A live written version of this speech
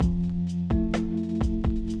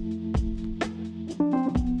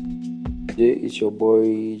today. It's your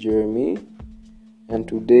boy Jeremy, and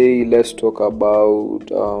today let's talk about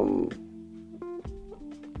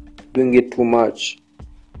doing it too much.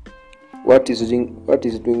 What is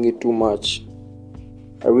doing it too much?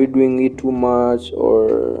 Are we doing it too much,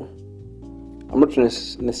 or I'm not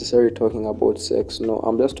necessarily talking about sex. No,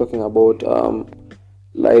 I'm just talking about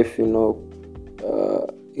life. In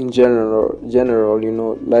general.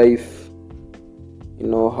 Life.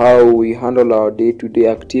 How we handle our day-to-day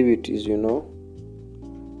activities. In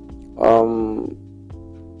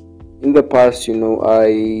the past,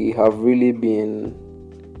 I have really been.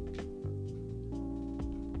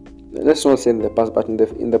 Let's not say in the past, but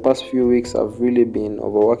in the past few weeks, I've really been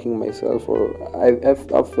overworking myself, or I've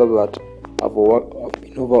felt that I've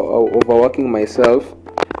been overworking myself,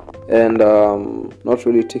 and not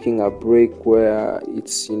really taking a break where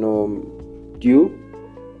it's due,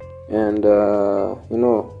 and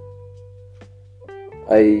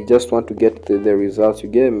I just want to get the results you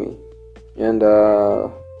gave me, and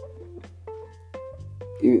though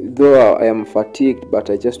I am fatigued, but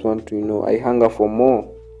I just want to I hunger for more.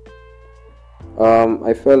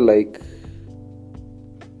 I felt like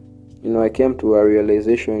I came to a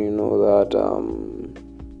realization that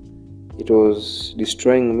it was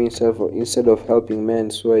destroying me instead of helping men.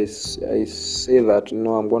 So I say that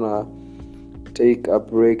I'm gonna take a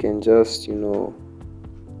break and just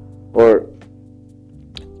or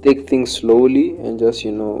take things slowly and just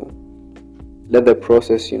let the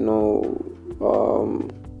process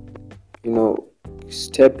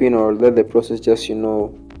step in, or let the process just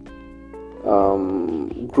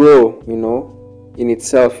grow in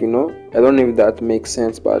itself. I don't know if that makes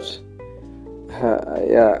sense, but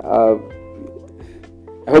I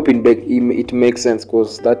hope it makes sense,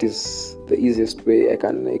 because that is the easiest way I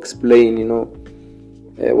can explain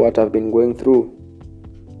what I've been going through.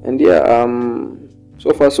 And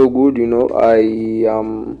so far so good. I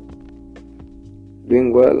am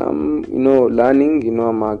doing well. I'm learning.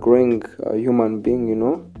 I'm a growing human being.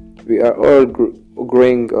 We are all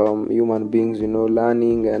growing human beings,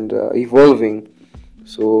 learning and evolving.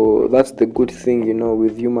 So that's the good thing,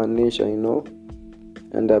 with human nature, and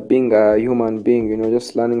being a human being,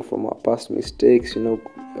 just learning from our past mistakes, and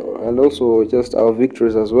also just our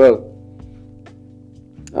victories as well.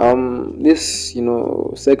 This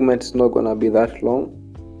segment is not gonna be that long.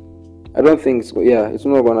 I don't think it's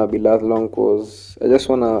not gonna be that long, because I just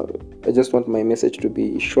want my message to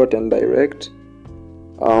be short and direct.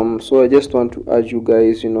 So I just want to urge you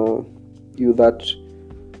guys, you that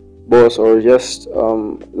boss, or just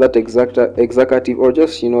that executive, or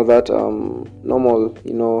just that normal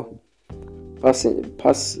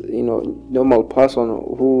normal person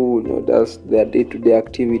who does their day-to-day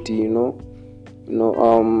activity.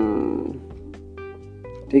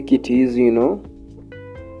 Take it easy. I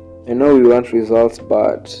know we want results,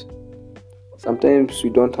 but sometimes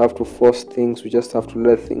we don't have to force things. We just have to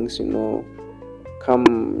let things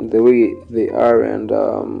come the way they are, and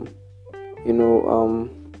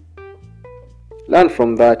learn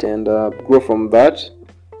from that and grow from that.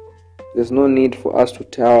 There's no need for us to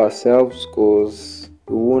tell ourselves, because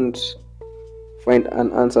we won't find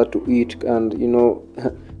an answer to it. And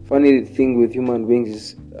funny thing with human beings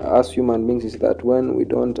is that when we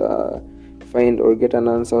don't find or get an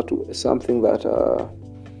answer to something that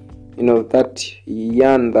that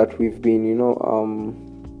yarn that we've been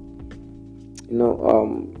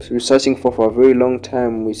researching for a very long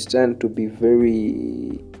time, we tend to be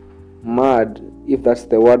very mad, if that's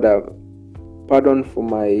the word. Pardon for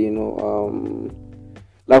my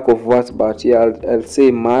lack of words, but I'll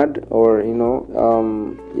say mad, or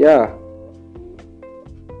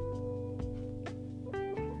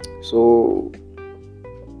so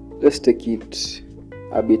let's take it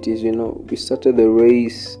a bit easy. We started the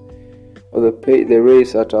race, or the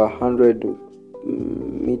race at 100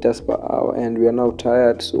 meters per hour, and we are now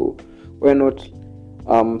tired. So why not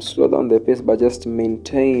slow down the pace, but just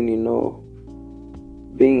maintain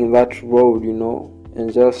being in that road,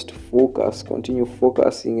 and just continue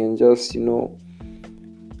focusing, and just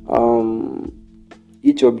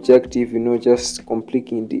each objective, just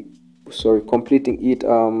completing it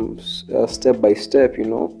step by step.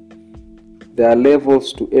 There are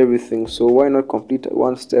levels to everything, so why not complete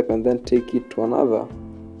one step and then take it to another?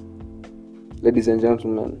 Ladies and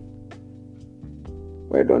gentlemen,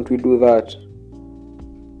 why don't we do that?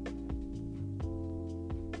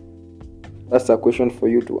 That's a question for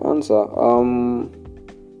you to answer.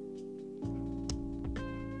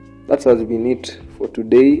 That has been it for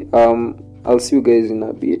today. I'll see you guys in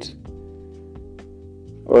a bit,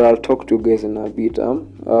 or I'll talk to you guys in a bit.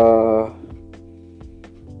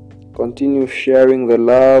 Continue sharing the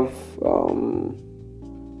love,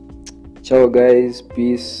 Ciao guys,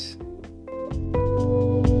 peace.